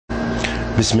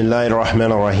Bismillahir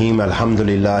Rahmanir Rahim.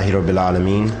 Alhamdulillahi Rabbil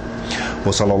Alameen.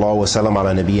 Wa sallallahu wa sallam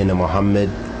ala nabiyyina Muhammad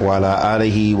wa ala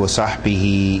alihi wa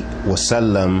sahbihi wa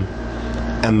sallam.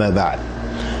 Amma ba'd.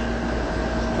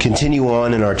 Continue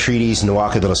on in our treatise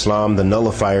Nawaaqid al-Islam, the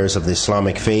Nullifiers of the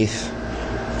Islamic faith.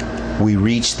 We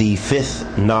reach the fifth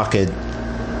Naqid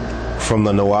from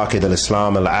the Nawaaqid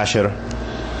al-Islam al-Ashar,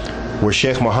 where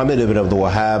Sheikh Muhammad ibn Abdul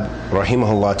Wahhab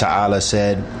rahimahullah ta'ala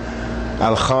said,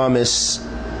 Al-Khamis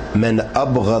من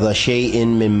أبغض شيء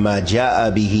مما جاء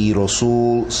به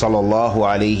رسول صلى الله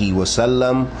عليه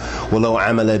وسلم ولو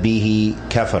عمل به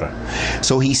كفر.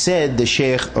 So he said, the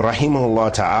Sheikh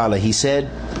rahimahullah ta'ala, he said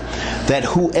that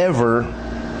whoever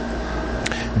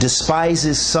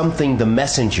despises something the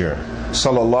messenger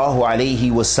sallallahu alaihi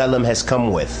wasallam has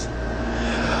come with,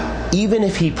 even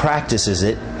if he practices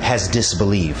it, has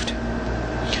disbelieved.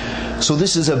 So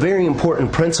this is a very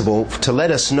important principle to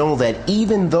let us know that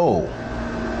even though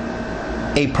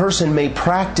a person may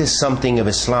practice something of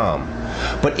Islam,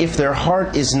 but if their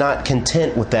heart is not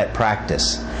content with that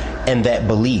practice and that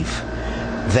belief,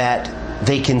 that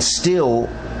they can still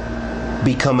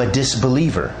become a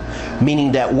disbeliever,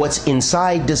 meaning that what's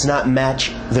inside does not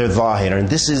match their zahir. And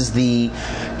this is the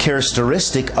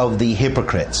characteristic of the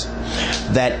hypocrites,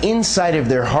 that inside of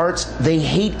their hearts they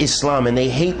hate Islam and they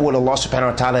hate what Allah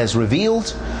subhanahu wa ta'ala has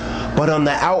revealed, but on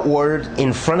the outward,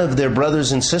 in front of their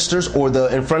brothers and sisters, or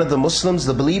in front of the Muslims,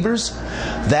 the believers,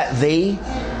 that they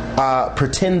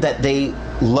pretend that they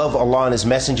love Allah and His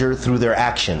Messenger through their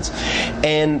actions.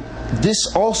 And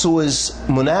this also is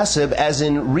munasib, as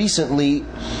in recently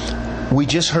we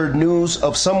just heard news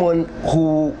of someone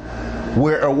who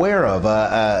we're aware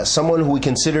of, someone who we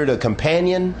considered a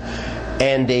companion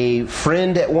and a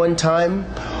friend at one time,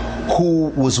 who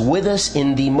was with us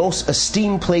in the most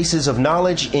esteemed places of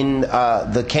knowledge in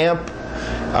the camp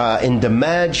in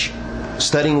Damaj,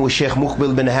 studying with Sheikh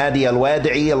Muqbil bin Hadi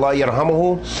al-Wadi'i, Allah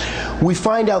yarhamahu. We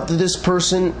find out that this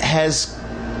person has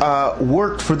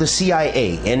worked for the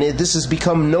CIA, and this has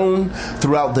become known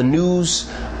throughout the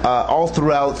news, all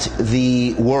throughout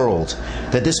the world,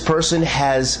 that this person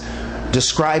has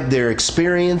described their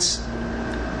experience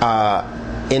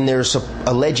in their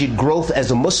alleged growth as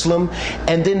a Muslim,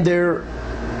 and then they're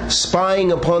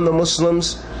spying upon the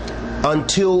Muslims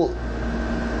until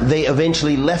they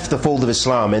eventually left the fold of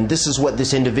Islam. And this is what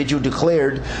this individual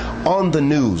declared on the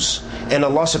news. And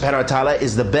Allah subhanahu wa ta'ala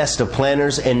is the best of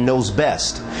planners and knows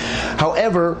best.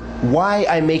 However, why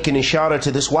I make an ishara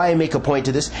to this, why I make a point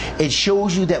to this, it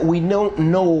shows you that we don't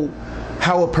know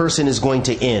how a person is going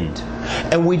to end,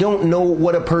 and we don't know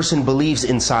what a person believes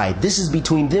inside. This is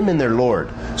between them and their Lord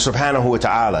subhanahu wa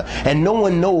ta'ala, and no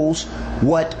one knows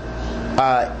what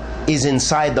is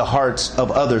inside the hearts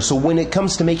of others. So when it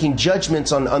comes to making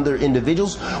judgments on other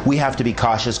individuals, we have to be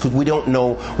cautious, because we don't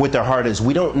know what their heart is.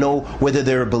 We don't know whether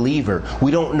they're a believer.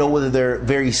 We don't know whether they're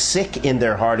very sick in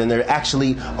their heart and they're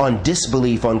actually on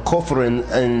disbelief, on kufr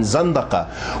and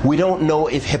zandaqa. We don't know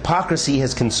if hypocrisy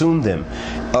has consumed them,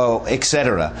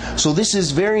 etc. So this is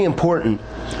very important,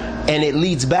 and it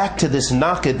leads back to this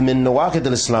naqid min Nawaaqid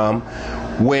al-Islam,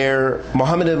 where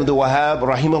Muhammad ibn Abdul Wahhab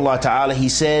rahimahullah ta'ala, he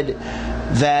said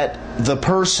that the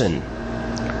person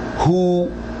who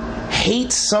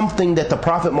hates something that the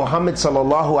Prophet Muhammad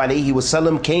sallallahu alaihi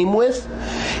wasallam came with,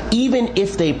 even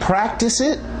if they practice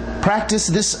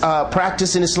this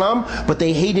practice in Islam, but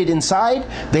they hate it inside,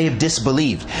 they have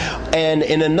disbelieved. And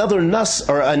in another nas,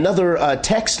 or another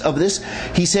text of this,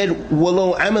 he said,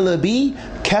 وَلَوْ عَمَلَ بِي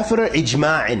كَفْرَ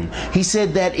إِجْمَاعٍ. He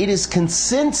said that it is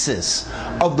consensus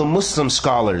of the Muslim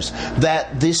scholars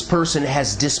that this person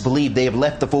has disbelieved. They have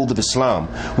left the fold of Islam.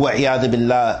 وَعِيَاذِ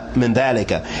بِاللَّهِ مِنْ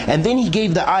ذَلِكَ. And then he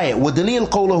gave the ayat, وَدَلِيلُ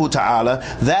قَوْلَهُ تَعَالَى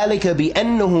ذَلِكَ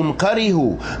بِأَنَّهُمْ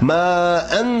كَرِهُوا مَا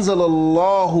أَنزَلَ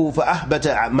اللَّهُ فَأَحْبَتَ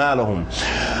أَعْمَالَهُمْ.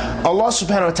 Allah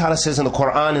subhanahu wa ta'ala says in the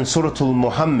Quran, in Surah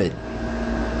Al-Muhammad,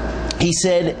 He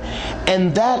said,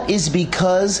 and that is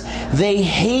because they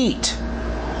hate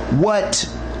what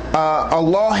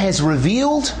Allah has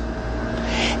revealed,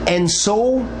 and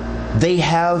so they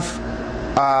have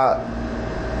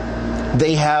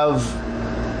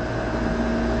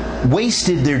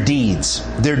wasted their deeds.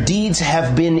 Their deeds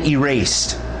have been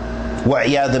erased.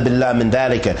 وَعِيَاذَ بِاللَّهِ مِنْ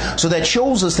ذَلِكَ. So that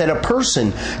shows us that a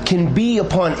person can be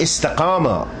upon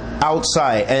istiqamah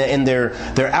outside and their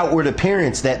outward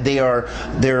appearance, that they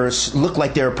look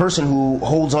like they're a person who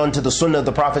holds on to the sunnah of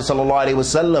the Prophet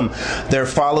ﷺ. They're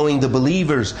following the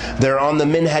believers. They're on the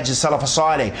minhaj of Salaf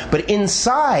Salih. But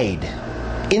inside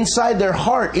their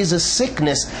heart is a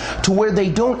sickness to where they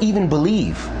don't even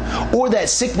believe, or that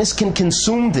sickness can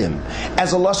consume them.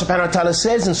 As Allah subhanahu wa ta'ala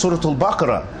says in Surah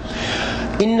Al-Baqarah,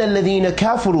 إن الذين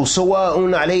كفروا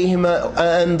سواء عليهم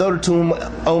أنذرتهم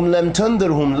أم لم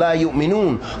تنذرهم لا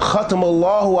يؤمنون ختم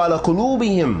الله على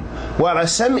قلوبهم وعلى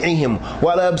سمعهم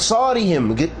وعلى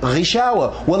أبصارهم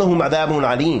غشاوة ولهم عذاب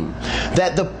عليم.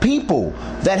 That the people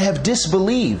that have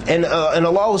disbelieved, and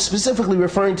Allah is specifically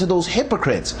referring to those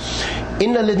hypocrites,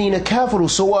 إن الذين كفروا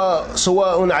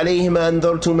سواء عليهم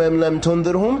أنذرتهم أم لم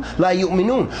تنذرهم لا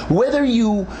يؤمنون. Whether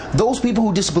you, those people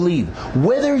who disbelieve,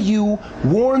 whether you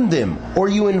warned them or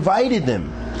you invited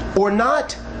them or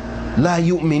not, لا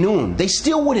يؤمنون, they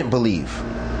still wouldn't believe.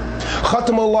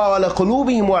 ختم الله على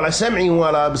قلوبهم وعلى سمعهم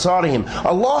وعلى أبصارهم.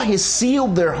 Allah has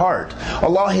sealed their heart.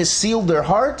 Allah has sealed their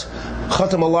heart.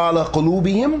 ختم الله على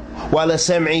قلوبهم وعلى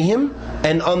سمعهم,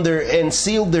 and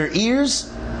sealed their ears.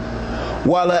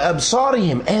 وعلى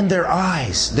أبصارهم, and their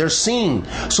eyes. They're seeing.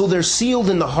 So they're sealed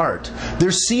in the heart.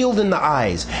 They're sealed in the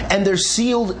eyes. And they're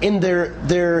sealed in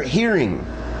their hearing.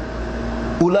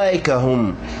 أولئك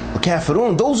هم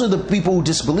كافرون. Those are the people who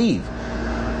disbelieve.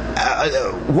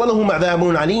 وَلَهُمْ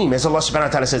عَذَابٌ عَلِيمٌ, as Allah subhanahu wa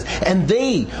ta'ala says. And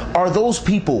they are those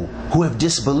people who have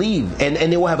disbelieved, and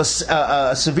they will have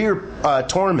a severe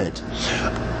torment.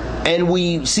 And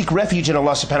we seek refuge in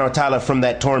Allah subhanahu wa ta'ala from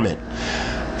that torment.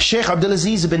 Sheikh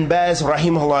Abdulaziz bin Baz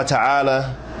rahimahullah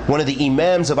ta'ala, one of the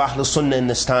Imams of Ahl Sunnah in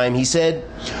this time, he said,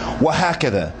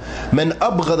 وَهَكَذَا مَنْ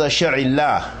أَبْغَضَ شَرْعِ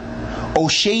اللَّهِ أو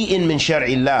شَيْءٍ مِّن شَرْعِ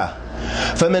اللَّهِ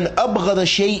فمن أبغض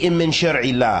شيء من شرع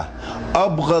الله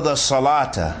أبغض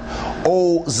الصلاة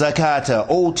أو زكاة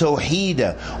أو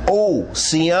توحيد أو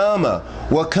صيام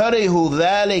وكره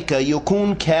ذلك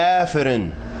يكون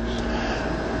كافرا.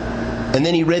 And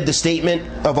then he read the statement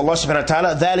of Allah subhanahu wa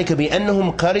ta'ala, ذلك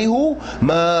بأنهم كرهوا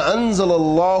ما أنزل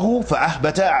الله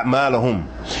فأحبط أعمالهم.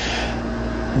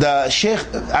 The Sheikh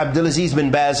Abdulaziz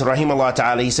bin Baz rahimahullah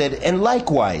ta'ala, he said, and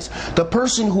likewise, the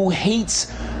person who hates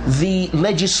the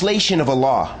legislation of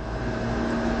Allah,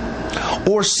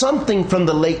 or something from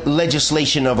the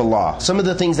legislation of Allah, some of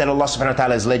the things that Allah subhanahu wa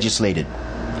ta'ala has legislated.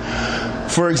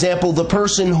 For example, the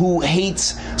person who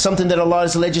hates something that Allah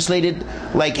has legislated,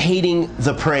 like hating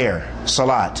the prayer,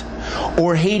 salat,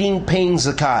 or hating paying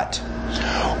zakat,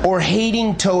 or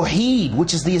hating tawheed,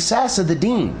 which is the asas of the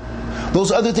deen.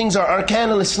 Those other things are arkan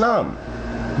al-Islam.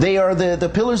 They are the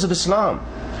pillars of Islam.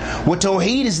 What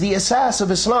tawheed is the asas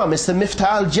of Islam. It's the miftah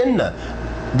al-Jannah.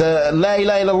 The la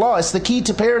ilaha illallah. It's the key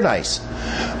to paradise.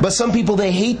 But some people,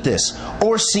 they hate this.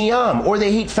 Or siyam. Or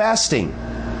they hate fasting.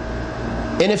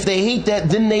 And if they hate that,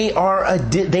 then they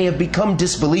have become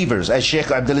disbelievers, as Sheikh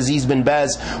Abdulaziz bin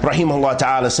Baz rahimahullah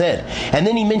ta'ala said. And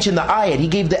then he mentioned the ayat. He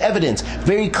gave the evidence,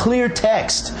 very clear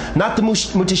text, not the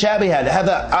mutashabihat.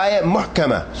 Hada ayat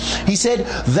muhkama. He said,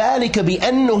 ذَلِكَ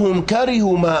بِأَنَّهُمْ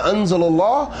كَرِهُوا مَا أَنزَلَ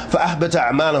اللَّهُ فَأَحْبَطَ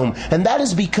أَعْمَالَهُم. And that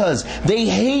is because they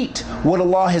hate what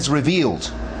Allah has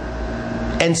revealed.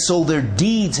 And so their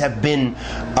deeds have been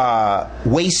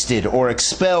wasted or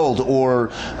expelled,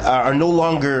 or are no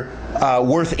longer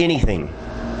worth anything.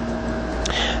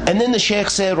 And then the Sheikh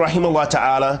said, rahimahullah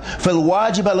ta'ala,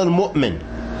 فَالْوَاجِبَ لِلْمُؤْمِنِ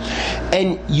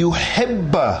أَنْ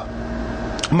يُحِبَّ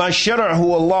مَا شَرَعَهُ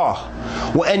اللَّهُ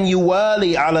وَأَنْ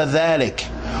يُوَالِي عَلَى ذَلِكَ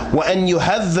وَأَنْ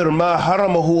يُحَذِّرْ مَا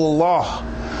حَرَمَهُ اللَّهُ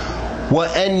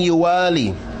وَأَنْ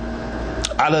يُوَالِي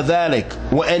عَلَى ذَلِكَ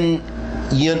وَأَنْ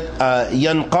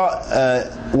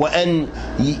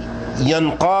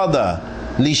ينقاد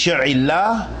لشرع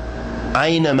الله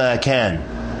أينما كان.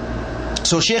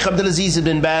 So Sheikh Abdulaziz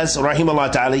bin Baz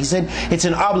rahimahullah ta'ala, he said, it's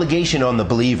an obligation on the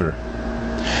believer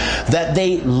that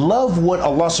they love what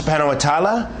Allah subhanahu wa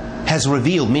ta'ala has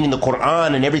revealed, meaning the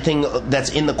Quran and everything that's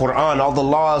in the Quran, all the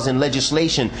laws and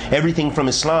legislation, everything from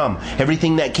Islam,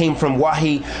 everything that came from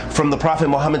wahi from the Prophet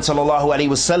Muhammad sallallahu alaihi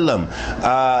wasallam,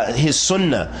 his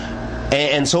sunnah,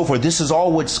 and so forth. This is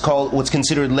all what's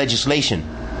considered legislation.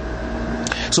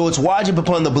 So it's wajib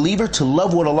upon the believer to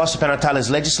love what Allah subhanahu wa ta'ala has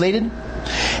legislated,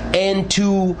 and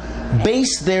to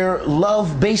base their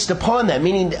love based upon that,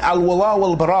 meaning al-wala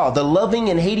wal-bara, the loving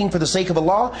and hating for the sake of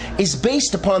Allah is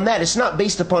based upon that. It's not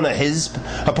based upon a hizb,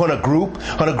 upon a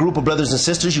group of brothers and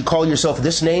sisters. You call yourself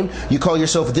this name, you call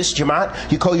yourself this jamaat,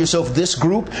 you call yourself this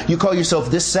group, you call yourself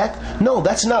this sect. No,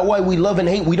 that's not why we love and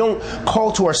hate. We don't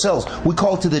call to ourselves, we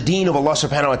call to the deen of Allah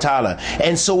subhanahu wa ta'ala.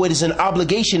 And so it is an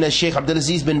obligation, as Sheikh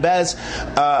Abdulaziz bin Baz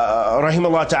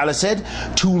rahimahullah ta'ala said,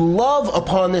 to love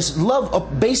upon this, love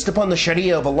based upon the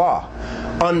Shariah of Allah,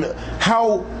 on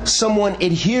how someone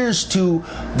adheres to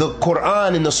the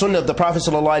Quran and the Sunnah of the Prophet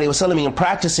ﷺ and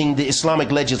practicing the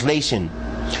Islamic legislation.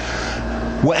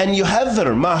 وَأَنْ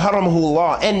يُحَذِّرْ مَا حَرَمَهُ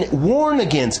اللَّهُ, and warn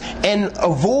against and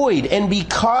avoid and be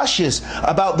cautious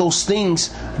about those things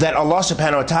that Allah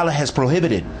subhanahu wa ta'ala has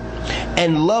prohibited,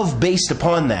 and love based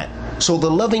upon that. So the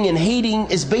loving and hating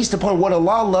is based upon what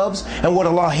Allah loves and what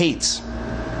Allah hates.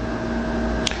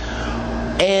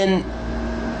 And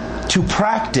to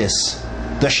practice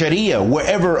the Shariah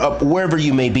wherever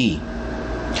you may be.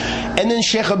 And then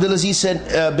Sheikh Abdulaziz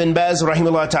said, bin Baz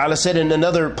rahimahullah ta'ala said in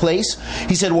another place,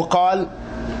 he said, وَقال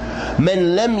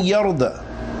مَنْ لَمْ يَرْضَ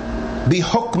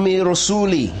بِحُكْمِ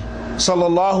رَسُولِهِ صلى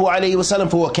الله عليه وسلم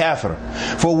فهو كافر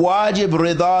فواجب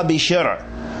رضا بشرع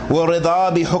ورضا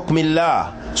بحكم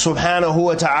الله سبحانه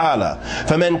وتعالى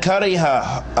فمن كره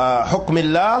حكم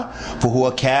الله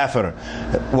فهو كافر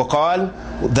وقال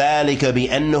ذلك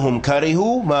بأنهم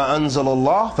كرهوا ما أنزل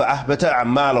الله فأحبط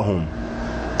أعمالهم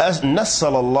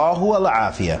نسأل الله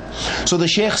العافية. So the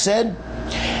Sheikh said,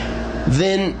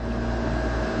 then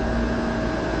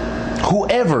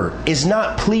whoever is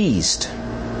not pleased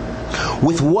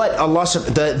with what Allah,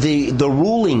 the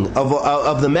ruling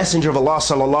of the Messenger of Allah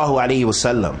sallallahu alaihi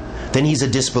wasallam, then he's a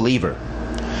disbeliever.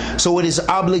 So it's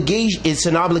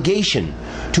an obligation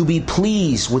to be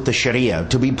pleased with the Sharia,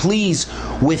 to be pleased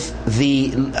with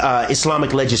the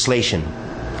Islamic legislation,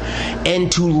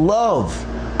 and to love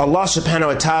Allah subhanahu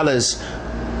wa ta'ala's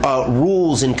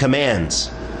rules and commands,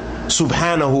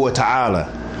 subhanahu wa ta'ala.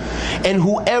 And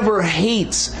whoever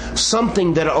hates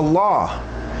something that Allah,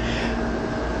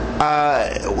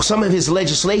 some of his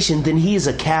legislation, then he is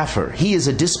a kafir, he is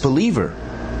a disbeliever.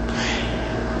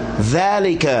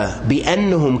 ذَلِكَ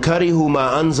بِأَنَّهُمْ كَرِهُوا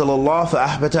مَا أَنزَلَ اللَّهُ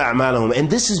فَأَحْبَطَ أَعْمَالَهُم. And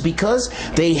this is because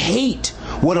they hate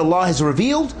what Allah has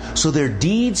revealed, so their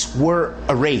deeds were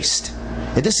erased.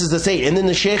 And this is the state. And then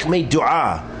the Sheikh made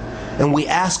dua, and we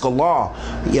ask Allah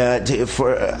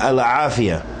for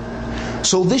al-afiyah.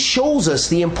 So this shows us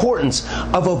the importance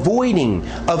of avoiding,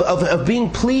 of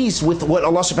being pleased with what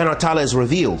Allah subhanahu wa ta'ala has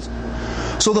revealed.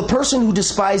 So the person who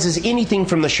despises anything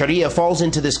from the Sharia falls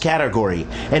into this category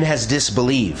and has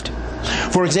disbelieved.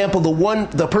 For example,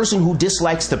 the person who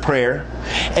dislikes the prayer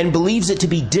and believes it to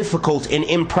be difficult and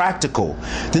impractical,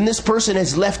 then this person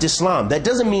has left Islam. That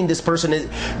doesn't mean this person is,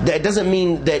 that doesn't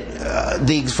mean that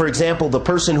for example, the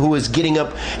person who is getting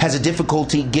up has a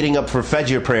difficulty getting up for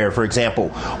Fajr prayer, for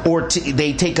example, or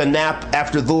they take a nap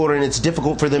after Dhuhr and it's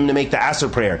difficult for them to make the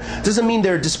Asr prayer. Doesn't mean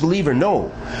they're a disbeliever.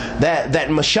 No, that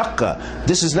mashaqqa,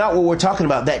 this is not what we're talking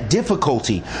about, that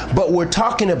difficulty, but we're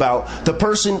talking about the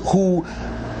person who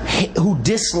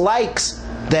dislikes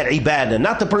that ibadah,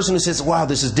 not the person who says, wow,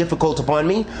 this is difficult upon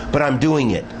me, but I'm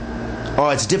doing it. Oh,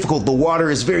 it's difficult, the water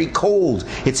is very cold,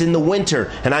 it's in the winter,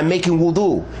 and I'm making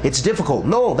wudu, it's difficult.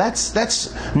 No,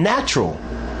 that's natural.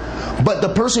 But the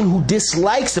person who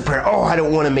dislikes the prayer, oh, I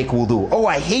don't want to make wudu, oh,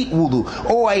 I hate wudu,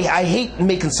 oh, I hate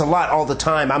making salat all the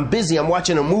time, I'm busy, I'm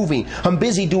watching a movie, I'm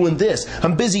busy doing this,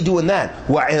 I'm busy doing that.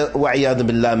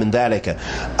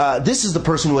 This is the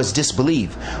person who has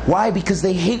disbelieved. Why? Because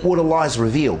they hate what Allah has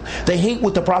revealed. They hate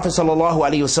what the Prophet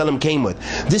ﷺ came with.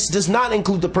 This does not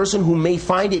include the person who may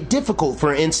find it difficult,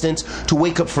 for instance, to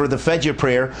wake up for the Fajr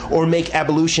prayer or make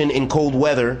ablution in cold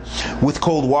weather with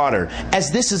cold water,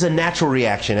 as this is a natural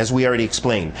reaction, as we already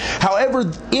explained.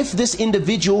 However, if this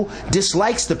individual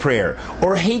dislikes the prayer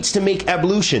or hates to make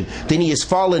ablution, then he has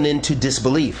fallen into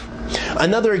disbelief.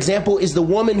 Another example is the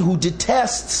woman who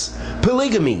detests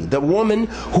polygamy, the woman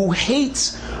who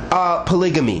hates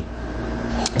polygamy,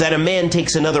 that a man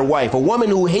takes another wife, a woman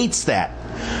who hates that.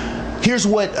 Here's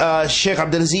what Sheikh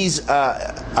Abdulaziz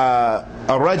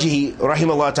Ar-Rajihi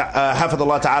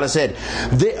Hafidhullah Ta'ala said.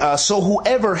 So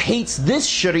whoever hates this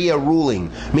Sharia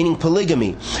ruling, meaning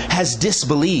polygamy, has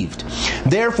disbelieved.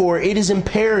 Therefore, it is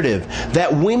imperative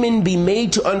that women be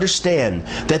made to understand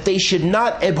that they should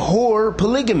not abhor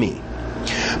polygamy,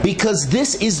 because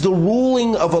this is the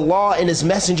ruling of Allah and His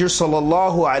Messenger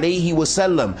sallallahu alaihi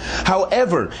wasallam.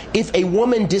 However, if a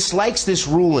woman dislikes this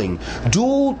ruling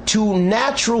due to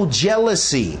natural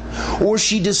jealousy, or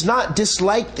she does not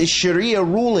dislike the Sharia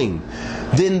ruling,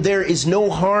 then there is no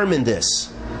harm in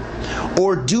this.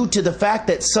 Or due to the fact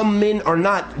that some men are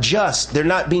not just, they're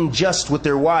not being just with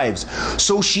their wives,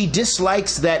 so she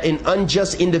dislikes that an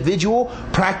unjust individual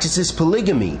practices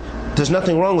polygamy. There's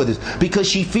nothing wrong with this, because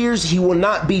she fears he will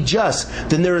not be just,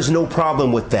 then there is no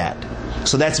problem with that.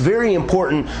 So that's very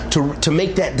important to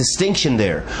make that distinction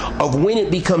there of when it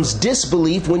becomes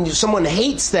disbelief, when someone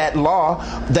hates that law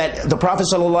that the Prophet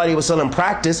ﷺ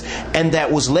practiced and that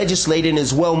was legislated and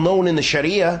is well known in the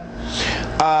Sharia.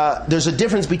 there's a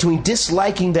difference between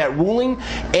disliking that ruling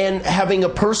and having a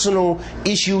personal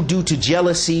issue due to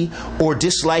jealousy or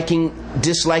disliking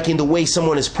the way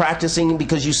someone is practicing,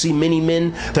 because you see many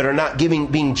men that are not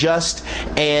being just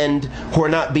and who are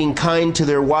not being kind to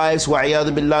their wives. وَعِيَاذُ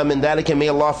بِاللَّهِ مِنْ ذَلِكَ, and may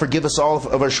Allah forgive us all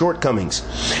of our shortcomings.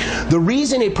 The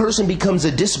reason a person becomes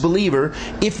a disbeliever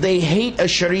if they hate a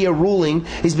Sharia ruling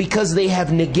is because they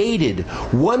have negated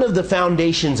one of the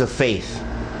foundations of faith: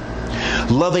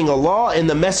 loving Allah and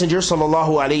the Messenger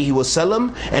sallallahu alaihi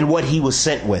wasallam and what he was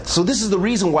sent with. So this is the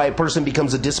reason why a person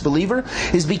becomes a disbeliever,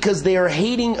 is because they are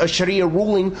hating a Sharia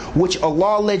ruling which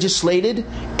Allah legislated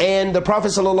and the Prophet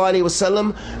sallallahu alaihi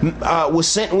wasallam was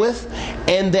sent with,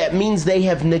 and that means they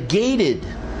have negated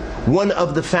one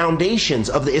of the foundations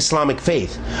of the Islamic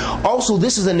faith. Also,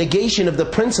 this is a negation of the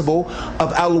principle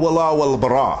of al-wala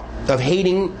wal-bara, of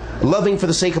loving for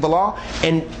the sake of Allah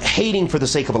and hating for the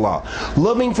sake of Allah.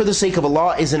 Loving for the sake of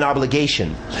Allah is an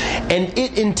obligation, and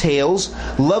it entails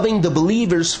loving the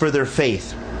believers for their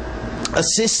faith,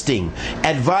 assisting,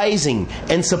 advising,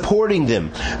 and supporting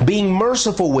them, being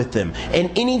merciful with them,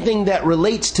 and anything that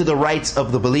relates to the rights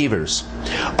of the believers.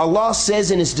 Allah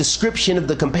says in His description of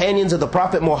the companions of the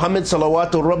Prophet Muhammad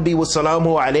salawatu rabbi wa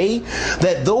salamu alayhi,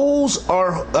 that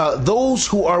those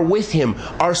who are with him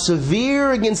are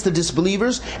severe against the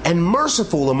disbelievers and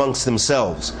merciful amongst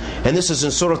themselves. And this is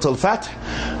in Surah Al-Fath,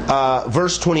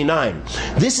 verse 29.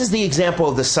 This is the example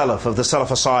of the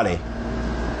Salaf as-Salih,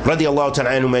 radiyallahu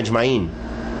ta'ala anhum ajma'een,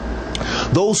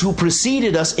 those who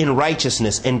preceded us in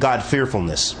righteousness and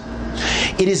God-fearfulness.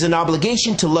 It is an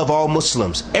obligation to love all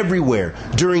Muslims everywhere,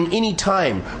 during any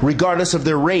time, regardless of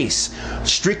their race,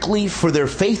 strictly for their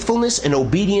faithfulness and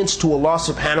obedience to Allah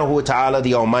subhanahu wa ta'ala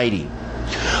the Almighty.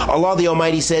 Allah the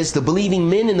Almighty says, the believing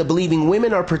men and the believing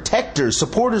women are protectors,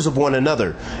 supporters of one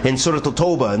another, in Surah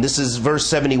At-Tawbah, and this is verse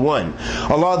 71.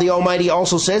 Allah the Almighty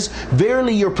also says,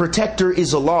 verily your protector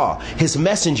is Allah, His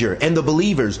messenger, and the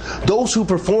believers, those who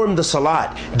perform the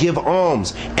salat, give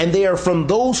alms, and they are from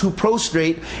those who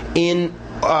prostrate in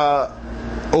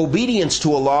obedience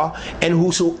to Allah, and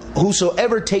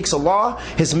whosoever takes Allah,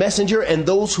 His messenger, and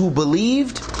those who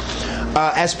believed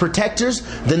as protectors,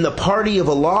 then the party of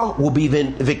Allah will be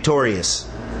victorious.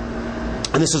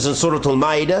 And this is in Surah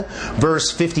Al-Ma'idah,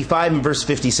 verse 55 and verse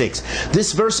 56.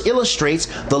 This verse illustrates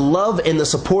the love and the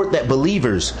support that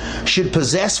believers should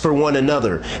possess for one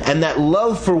another, and that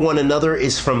love for one another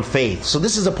is from faith. So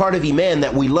this is a part of Iman,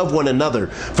 that we love one another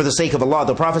for the sake of Allah.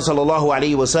 The Prophet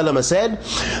ﷺ said,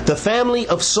 the family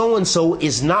of so-and-so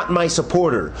is not my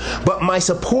supporter, but my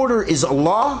supporter is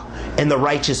Allah and the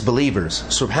righteous believers.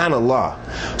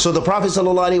 Subhanallah. So the Prophet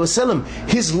ﷺ,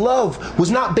 his love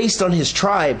was not based on his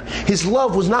tribe. His love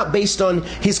was not based on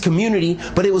his community,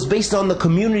 but it was based on the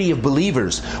community of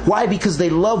believers. Why? Because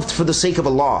they loved for the sake of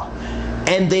Allah,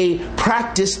 and they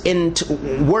practiced and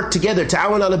worked together.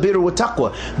 Ta'awan ala birri wa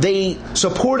taqwa. They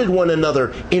supported one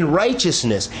another in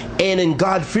righteousness and in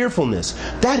God-fearfulness.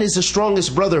 That is the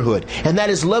strongest brotherhood, and that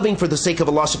is loving for the sake of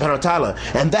Allah subhanahu wa ta'ala.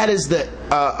 And that is the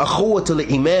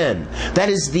akhuwatul iman. That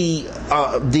is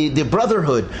the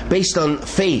brotherhood based on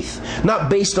faith, not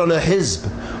based on a hizb,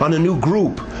 on a new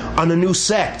group, on a new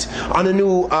sect, on a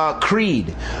new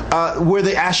creed. We're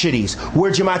the Asharis,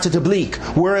 we're Jama'at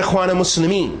Tabligh, we're Ikhwan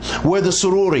Muslimin, we're the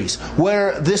Sururis,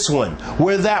 we're this one,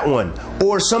 we're that one.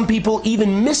 Or some people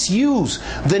even misuse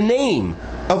the name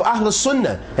of Ahl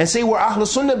Sunnah and say we're Ahl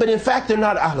Sunnah, but in fact they're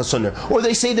not Ahl Sunnah. Or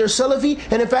they say they're Salafi,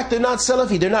 and in fact they're not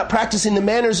Salafi. They're not practicing the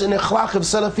manners and akhlaq of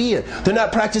Salafiyah. They're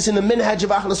not practicing the minhaj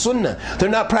of Ahl Sunnah. They're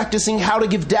not practicing how to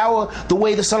give da'wah the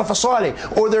way the Salaf Salih.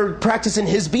 Or they're practicing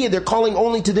Hizbiyah. They're calling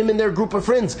only to them and their group of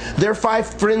friends. They're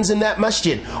 5 friends in that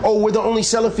masjid. Oh, we're the only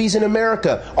Salafis in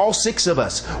America, all 6 of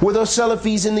us. We're the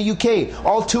Salafis in the UK,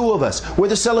 all 2 of us. We're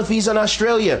the Salafis in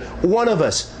Australia, 1 of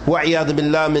us. Wa'iyadu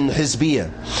billah min Hizbiyah.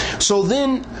 So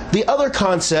then, the other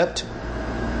concept,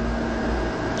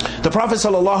 the Prophet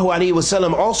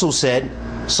ﷺ also said,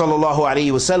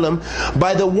 ﷺ,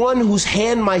 by the one whose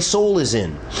hand my soul is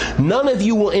in, none of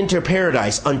you will enter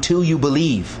paradise until you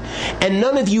believe, and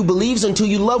none of you believes until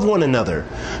you love one another.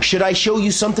 Should I show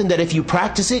you something that if you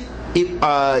practice it,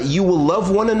 you will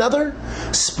love one another?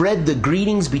 Spread the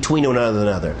greetings between one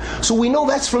another. So we know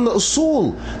that's from the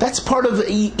usul. That's part of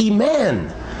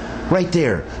Iman right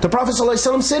there. The Prophet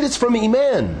ﷺ said it's from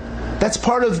Iman. That's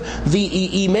part of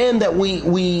the Iman that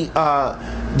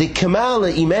the Kamal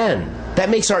Iman. That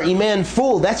makes our Iman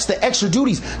full. That's the extra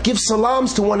duties. Give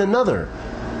salams to one another.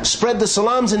 Spread the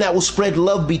salams, and that will spread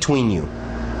love between you.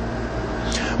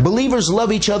 Believers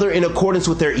love each other in accordance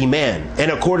with their iman,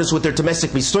 in accordance with their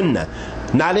tamassak bi sunnah,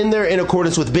 not in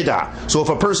accordance with bid'ah. So if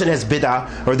a person has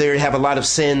bid'ah, or they have a lot of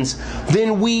sins,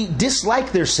 then we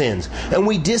dislike their sins, and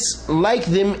we dislike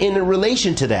them in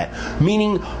relation to that.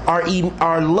 Meaning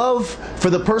our love for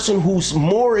the person who's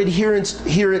more adherent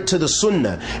to the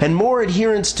sunnah, and more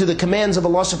adherence to the commands of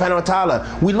Allah subhanahu wa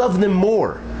ta'ala, we love them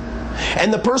more.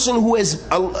 And the person who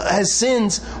has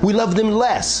sins, we love them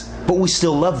less, but we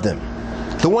still love them.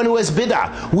 The one who has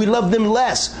bid'ah, we love them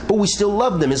less, but we still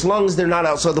love them, as long as they're not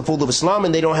outside the fold of Islam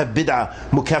and they don't have bid'ah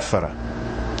mukaffara.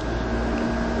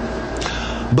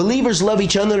 Believers love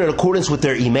each other in accordance with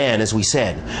their iman, as we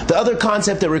said. The other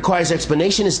concept that requires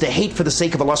explanation is the hate for the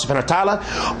sake of Allah subhanahu wa ta'ala.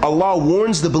 Allah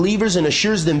warns the believers and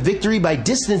assures them victory by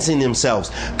distancing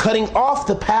themselves, cutting off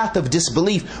the path of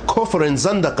disbelief, kufr and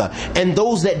zandaqa, and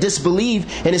those that disbelieve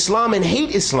in Islam and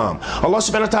hate Islam. Allah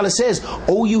subhanahu wa ta'ala says,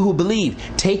 O you who believe,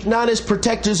 take not as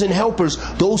protectors and helpers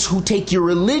those who take your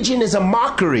religion as a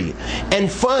mockery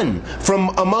and fun from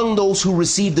among those who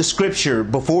receive the scripture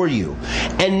before you,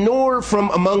 and nor from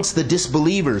amongst the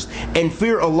disbelievers, and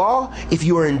fear Allah if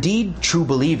you are indeed true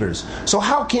believers. So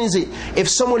how is it if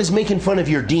someone is making fun of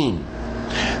your deen?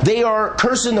 They are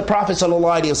cursing the Prophet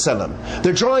ﷺ.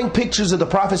 They're drawing pictures of the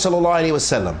Prophet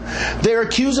ﷺ. They're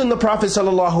accusing the Prophet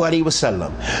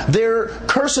ﷺ. They're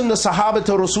cursing the Sahaba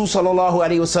to Rasul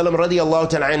ﷺ radiyallahu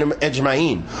ta'ala anhum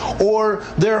ajma'een. Or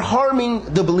they're harming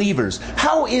the believers.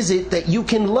 How is it that you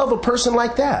can love a person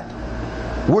like that?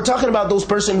 We're talking about those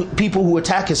people who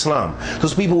attack Islam,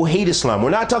 those people who hate Islam.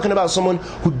 We're not talking about someone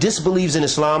who disbelieves in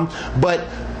Islam, but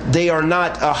they are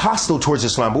not hostile towards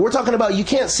Islam. But we're talking about, you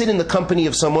can't sit in the company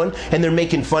of someone and they're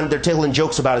making fun, they're telling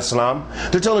jokes about Islam,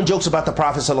 they're telling jokes about the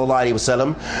Prophet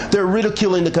ﷺ, they're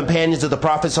ridiculing the companions of the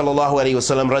Prophet ﷺ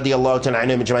radiyallahu ta'ala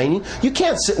anhum ajma'in. You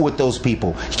can't sit with those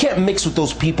people. You can't mix with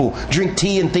those people, drink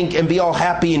tea and think and be all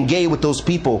happy and gay with those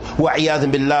people.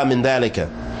 وَعِيَاذٍ بِاللَّهِ مِنْ ذَلِكَ.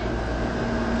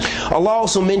 Allah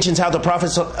also mentions how the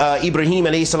Prophet Ibrahim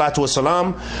alayhi salatu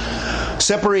wasalam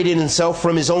separated himself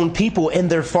from his own people and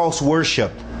their false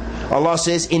worship. Allah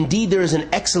says, indeed there is an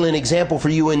excellent example for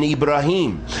you in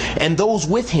Ibrahim and those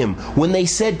with him when they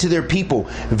said to their people,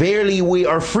 verily we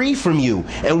are free from you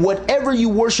and whatever you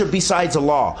worship besides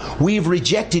Allah, we have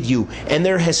rejected you, and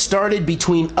there has started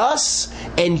between us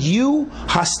and you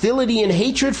hostility and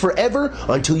hatred forever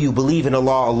until you believe in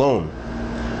Allah alone.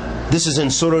 This is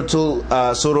in Surah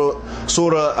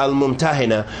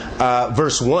Al-Mumtahina,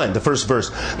 verse 1, the first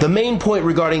verse. The main point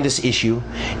regarding this issue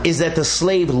is that the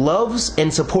slave loves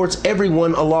and supports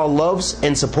everyone Allah loves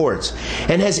and supports,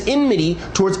 and has enmity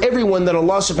towards everyone that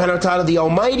Allah subhanahu wa ta'ala the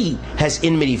Almighty has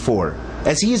enmity for.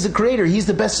 As He is the Creator, He's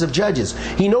the best of judges.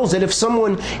 He knows that if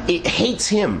someone hates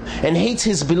Him and hates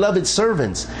His beloved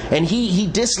servants, and He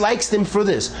dislikes them for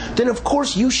this, then of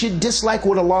course you should dislike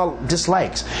what Allah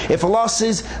dislikes. If Allah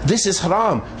says this is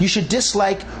haram, you should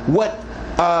dislike what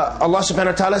Allah subhanahu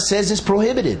wa ta'ala says is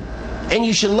prohibited. And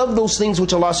you should love those things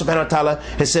which Allah subhanahu wa ta'ala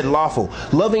has said lawful.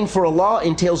 Loving for Allah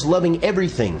entails loving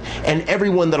everything and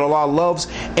everyone that Allah loves,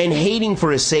 and hating for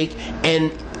His sake,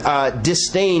 and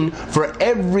disdain for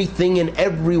everything and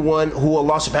everyone who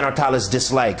Allah subhanahu wa ta'ala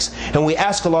dislikes. And we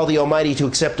ask Allah the Almighty to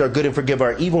accept our good and forgive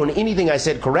our evil. And anything I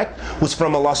said correct was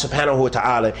from Allah subhanahu wa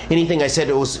ta'ala. Anything I said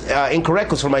was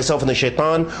incorrect was from myself and the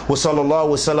shaitan. Wa sallallahu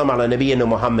wa sallam ala nabiyyina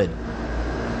Muhammad.